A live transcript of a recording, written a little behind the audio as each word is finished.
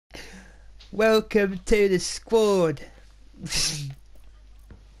Welcome to the squad.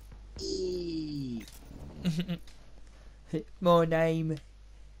 My name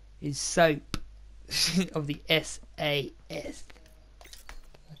is Soap of the SAS.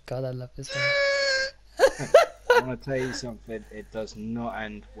 God, I love this one. I want to tell you something. It does not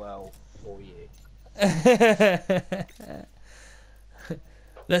end well for you.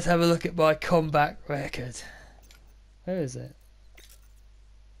 Let's have a look at my combat record. Where is it?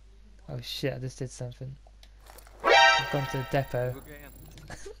 Oh shit, I just did something. I've gone to the depot.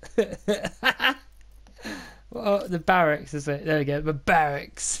 Well, the barracks, is it? There we go, the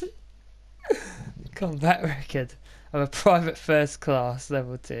barracks. Combat record. I'm a private first class,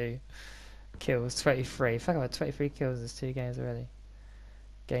 level 2. Kills 23. In fact, I've had 23 kills in 2 games already.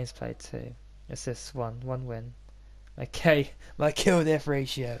 Games played 2. Assists 1. 1 win. Okay, my kill death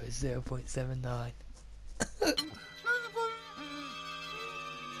ratio is 0.79.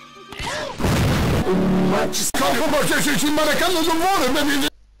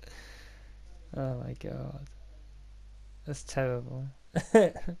 Oh my god. That's terrible.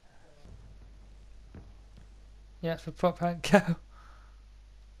 Yeah, for prop hunt, go.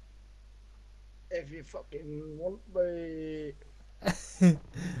 If you fucking want me. We'll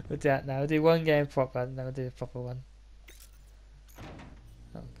do that now. We'll do one game prop hunt and then we'll do the proper one.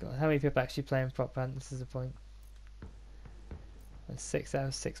 Oh god, how many people actually playing prop hunt? This is the point. And 6 out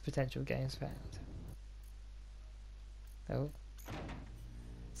of 6 potential games found. Oh.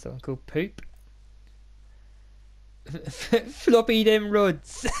 Someone called Poop. Floppy them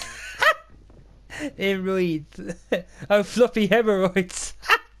rods. Hemorrhoids. Oh, floppy hemorrhoids.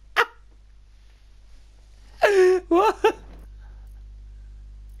 What?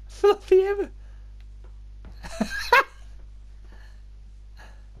 Floppy hemorrhoids.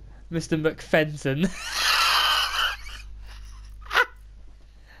 Mr. McFenton.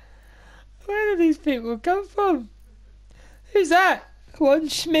 Where do these people come from? Who's that? One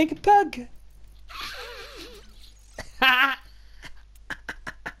schmig pug.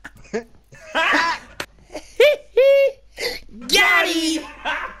 Got him!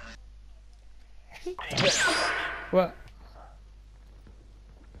 What?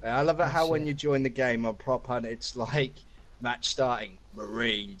 I love it how when you join the game on prop hunt, it's like match starting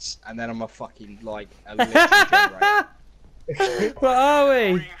Marines, and then I'm a fucking like a generator. What are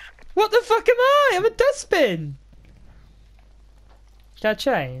we? What the fuck am I? I'm a dustbin. Can I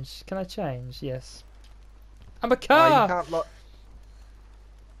change? Can I change? Yes. I'm a Oh, car. you can't look.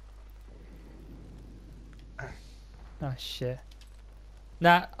 Oh shit.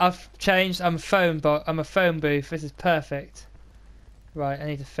 Nah, I've changed. I'm a phone booth. This is perfect. Right, I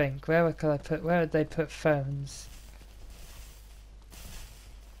need to think. Where could I put? Where would they put phones?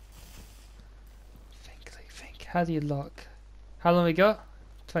 Think. How do you lock? How long we got?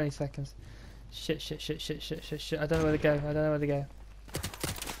 20 seconds. Shit. I don't know where to go.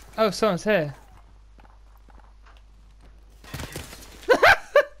 Oh, someone's here.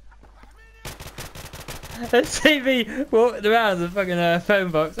 Let's see me walking around the fucking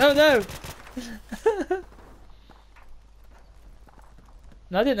phone box. Oh no!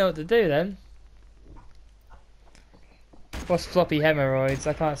 No, I didn't know what to do then. What's floppy hemorrhoids?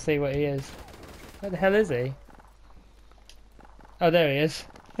 I can't see what he is. Where the hell is he? Oh, there he is.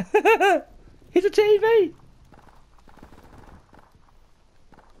 He's a TV!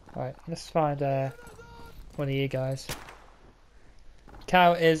 Right, let's find one of you guys.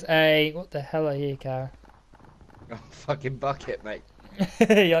 Cow is a... What the hell are you, Cow? Oh, fucking bucket, mate.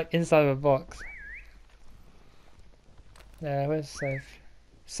 You're like inside of a box. Yeah, where's Soph?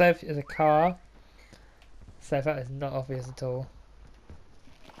 Soph is a car. So that is not obvious at all.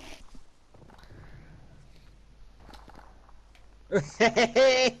 What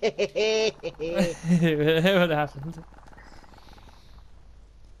happened?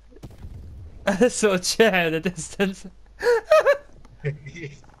 I saw a chair in the distance.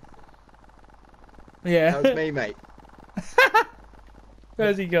 Yeah. That was me, mate.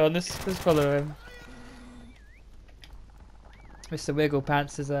 Where's he gone? Let's follow him. Mr. Wiggle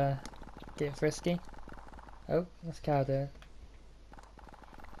Pants is getting frisky. Oh, what's Cow doing?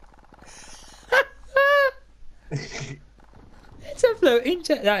 It's a floating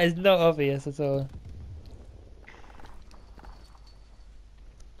chair. That is not obvious at all.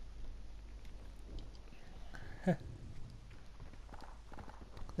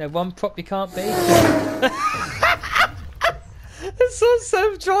 No, one prop you can't be. I saw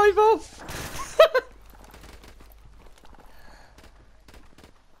Soph drive off.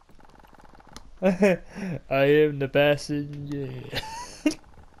 I am the passenger.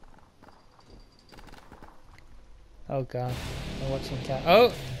 Oh god, I'm watching cat.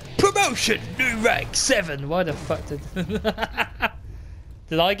 Oh, promote! Promotion! New rank 7! Why the fuck did...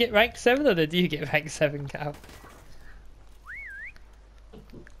 Did I get rank 7 or did you get rank 7, Cal?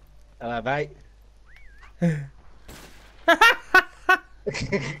 Hello, mate.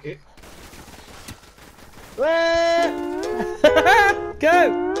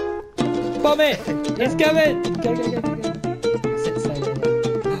 Go! Bomb it! It's coming! Go, go, go, go, go. Sit slowly.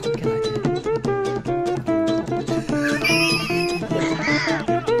 Oh, good idea.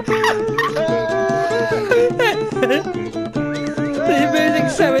 You're moving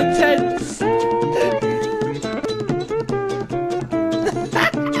so intense!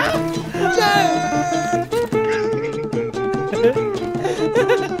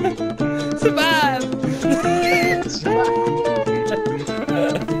 Survive!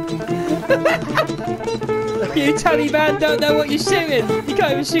 You Taliban don't know what you're shooting! You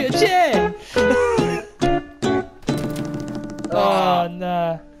can't even shoot a chair! Oh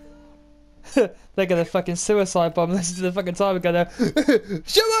no. They're gonna fucking suicide bomb this to the fucking time and go there. Can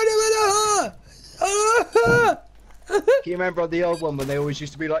you remember on the old one when they always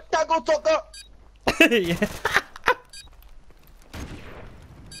used to be like, Tango Toka? Yeah.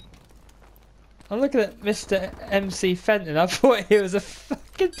 I'm looking at Mr. MC Fenton. I thought he was a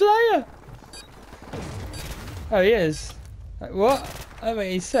fucking player. Oh, he is. Like, what? That doesn't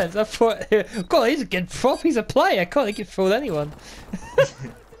make any sense. I thought, God, he's a good prop. He's a player. God, he can fool anyone. Good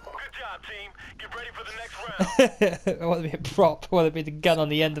job, team. Get ready for the next round. I want to be a prop. I want to be the gun on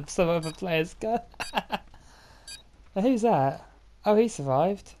the end of some other player's gun. Now, who's that? Oh, he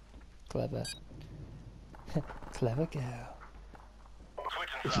survived. Clever. Clever girl.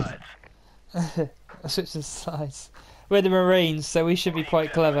 Switching sides. Switching sides. We're the Marines, so we should be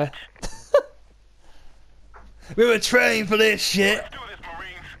quite clever. We were trained for this shit. Let's do this,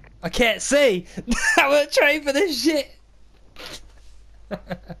 Marines. I can't see. I were trained for this shit.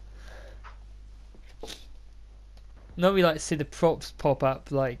 Normally, like to see the props pop up,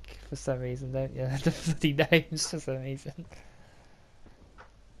 like for some reason, don't you? The bloody names for some reason.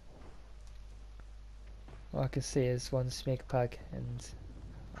 All I can see is one smig pug and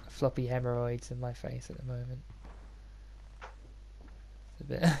floppy hemorrhoids in my face at the moment. It's a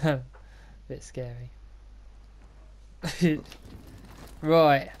bit, bit scary.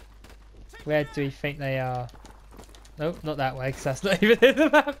 Right, where do we think they are? Nope, not that way, because that's not even in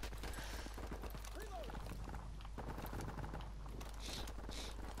the map.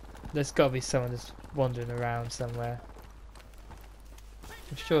 There's got to be someone just wandering around somewhere.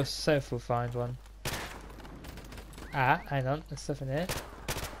 I'm sure Soph will find one. Ah, hang on, there's stuff in here.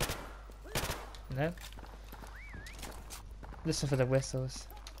 No. Listen for the whistles.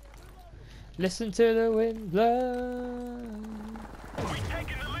 Listen to the wind blow. We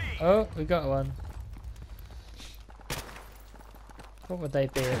taking the lead. Oh, we got one. What would they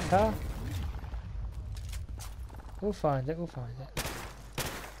be? A car? We'll find it, we'll find it.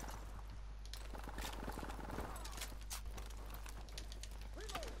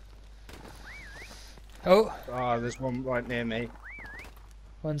 Oh! Oh, there's one right near me.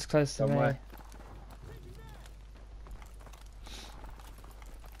 One's close to me. Somewhere.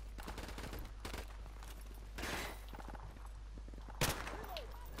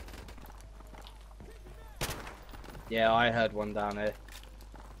 Yeah, I heard one down here.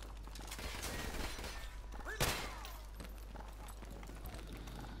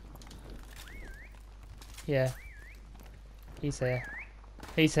 Yeah. He's here.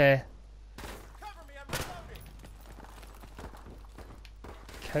 He's here.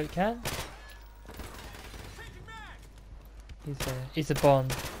 Coke can? He's here. He's a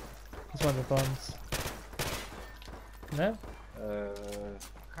Bond. He's one of the Bonds. No?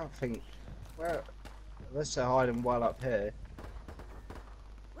 I can't think. Where? Unless they're hiding well up here.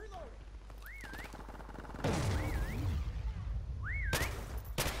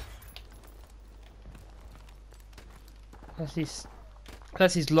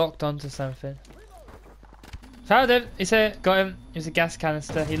 Unless he's locked onto something. Found him! He's here! Got him! He was a gas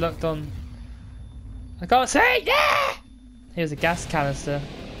canister. He locked on. I can't see! Yeah! He was a gas canister.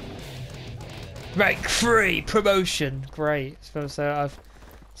 Rank 3 promotion! Great. So I've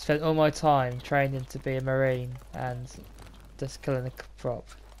spent all my time training to be a Marine and just killing a prop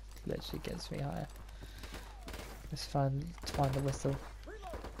literally gets me higher. Let's find the whistle.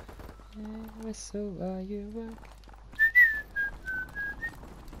 Yeah, whistle while you work.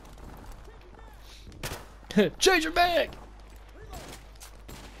 Change your bag!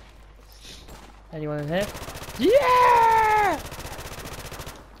 Anyone in here? Yeah!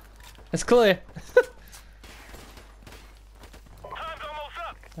 It's clear. Time's almost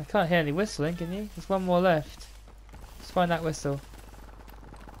up. I can't hear any whistling, can you? There's one more left. Let's find that whistle.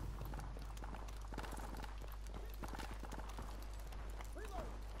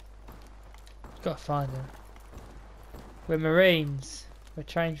 Gotta find him. We're Marines. We're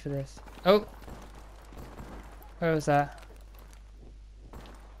trained for this. Oh! Where was that?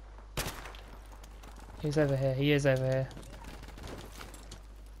 He's over here. He is over here.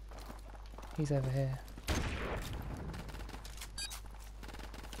 He's over here.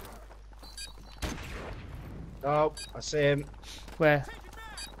 Oh, I see him. Where?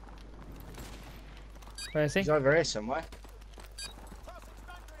 Where is he? He's over here somewhere.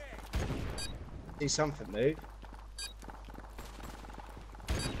 See something move.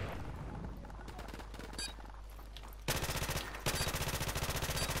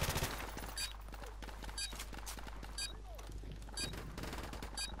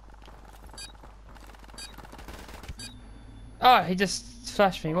 Oh, he just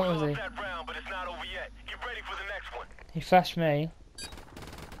flashed me. What was he? Lost that round, but it's not over yet. Get ready for the next one. He flashed me.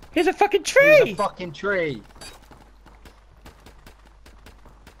 Here's a fucking There's tree! a fucking tree.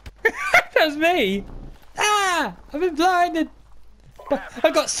 That was me! Ah! I've been blinded!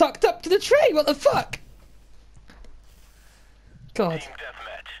 I got sucked up to the tree! What the fuck? God. Team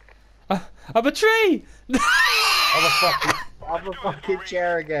deathmatch. I'm a tree! I'm a fucking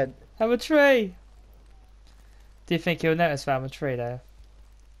chair again. I'm a tree! Do you think you'll notice that I'm a tree though?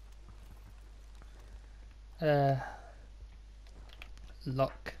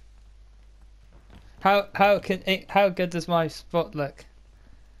 Lock. How good does my spot look?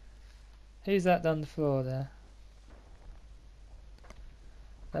 Who's that down the floor there?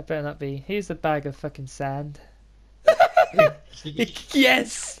 That better not be. Here's a bag of fucking sand.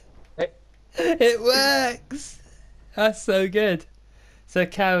 Yes! It works! That's so good. So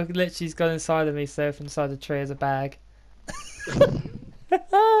Cal literally's gone inside of me, so if inside the tree as a bag.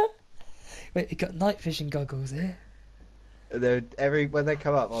 Wait, you got night vision goggles here? When they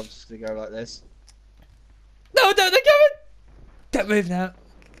come up, I'm just gonna go like this. No, they're coming! Don't move now.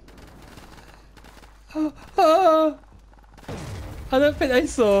 Oh. I don't think they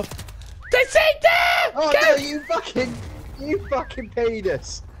saw. They see there! Oh Go! no, you fucking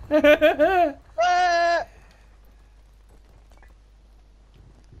penis! Ah!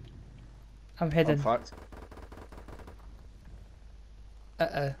 I'm I'm hidden. fucked.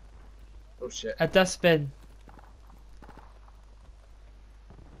 Uh-oh. Oh shit. A dustbin.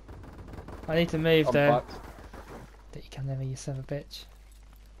 I need to move I'm though. fucked. That you can never, you son of a bitch.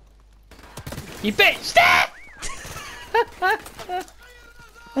 You bitch! Ah!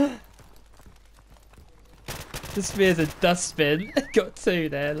 This me as a dustbin. Got two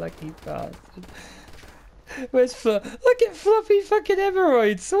there, lucky bastard. Where's Look at Floppy fucking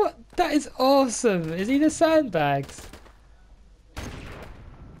hemorrhoids. What? That is awesome. Is he the sandbags?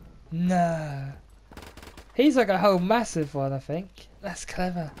 No. He's like a whole massive one, I think. That's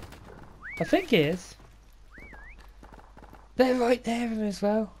clever. I think he is. They're right there him as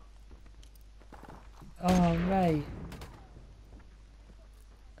well. Oh, mate.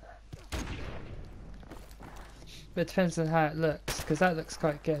 But it depends on how it looks, because that looks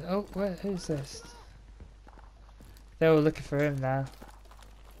quite good. Oh, who's this? They're all looking for him now.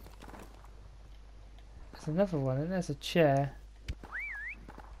 There's another one, and there's a chair.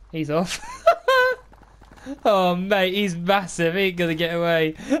 He's off. Oh, mate, he's massive. He ain't gonna get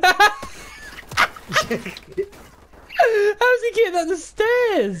away. How's he getting up the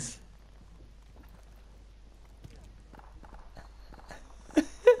stairs?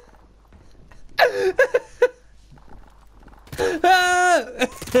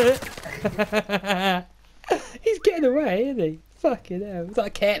 He's getting away, isn't he? Fucking hell. I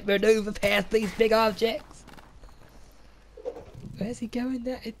can't maneuver past these big objects. Where's he going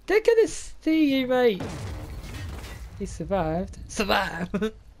there? They're gonna see you, mate. He survived. Survive!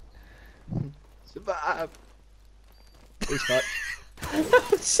 Survive. He's fucked.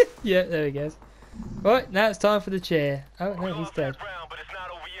 Oh, shit. Yeah, there he goes. Right, now it's time for the chair. Oh, no, he's Lost dead. that round, but it's not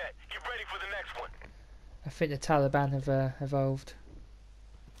over yet. Get ready for the next one. I think the Taliban have evolved.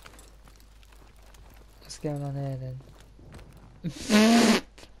 What's going on here then?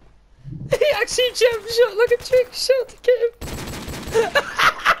 He actually jump shot like a trick shot to get him.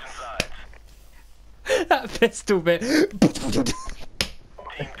 That pistol bit. Team deathmatch.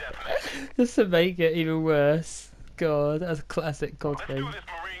 Just to make it even worse. God, that's a classic COD Let's do thing. this,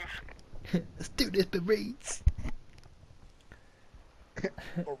 Marines. Let's do this, Marines.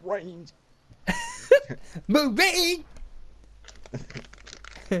 Range. Marine!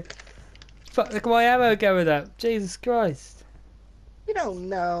 Fuck, look at my ammo going up. Jesus Christ. You don't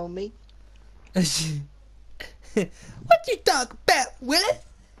know me. What you talk about, Willis?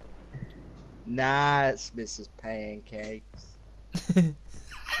 Nah, it's Mrs. Pancakes.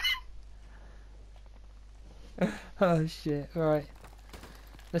 Oh shit, right.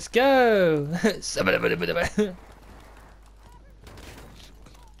 Let's go!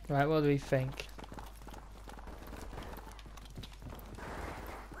 Right, what do we think?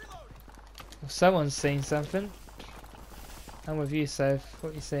 Well, someone's seen something. I'm with you, Soph.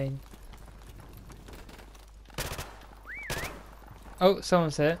 What you seen? Oh,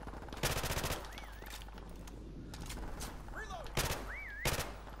 someone's here.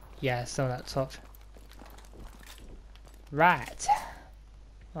 Yeah, someone up top. Right.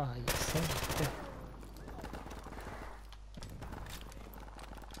 Oh, you son of a...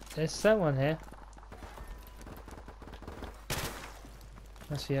 There's someone here.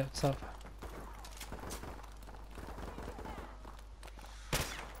 Must be up top.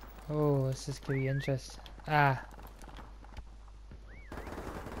 Oh, this is gonna be interesting. Ah.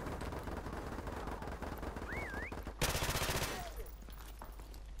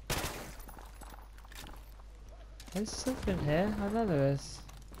 There's something here. I know there is.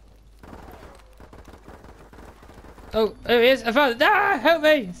 Oh, there he is! I found it! Ah! Help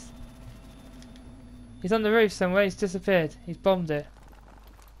me! He's on the roof somewhere. He's disappeared. He's bombed it.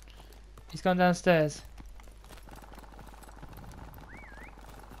 He's gone downstairs.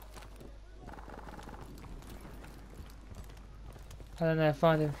 I don't know.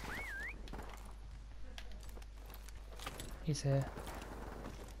 Find him. He's here.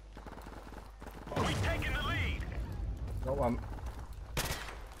 We taking the lead. Got one.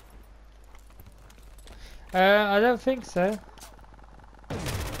 I don't think so.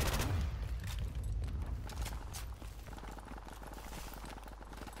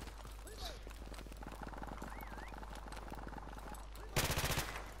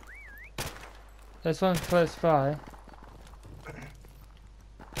 There's one close by.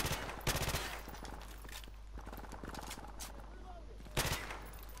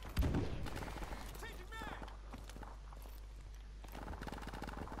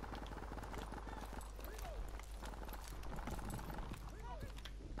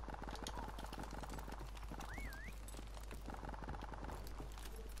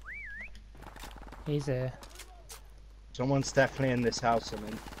 He's here. Someone's definitely in this house, I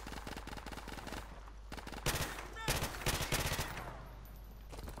mean.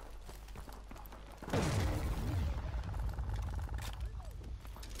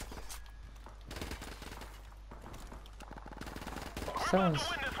 We're about Someone's... to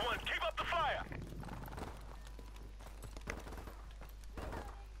win this one. Keep up the fire.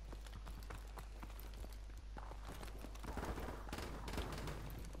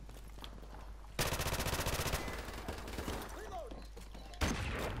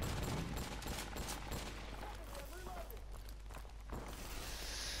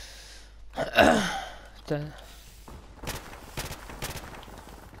 Don't...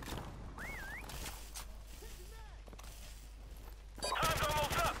 Time's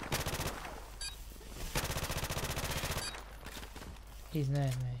almost up. He's near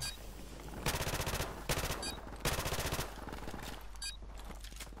me.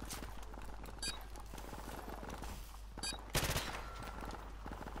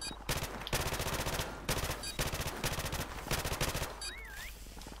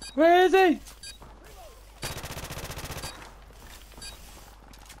 Where is he?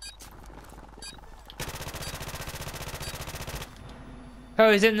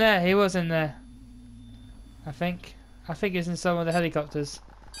 Oh, he's in there. He was in there. I think he's in some of the helicopters.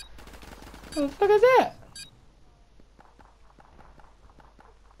 What the fuck is that?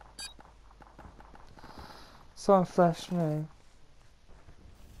 Someone flashed me. Damn,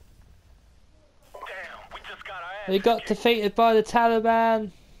 we just got our ass. They got defeated by the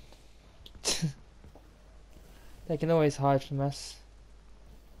Taliban. They can always hide from us,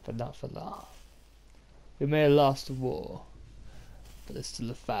 but not for long. We may have lost the war, but there's still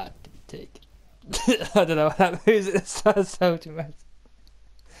a fight to be taken. I don't know what that music is. So much.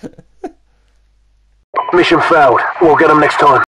 Mission failed. We'll get them next time.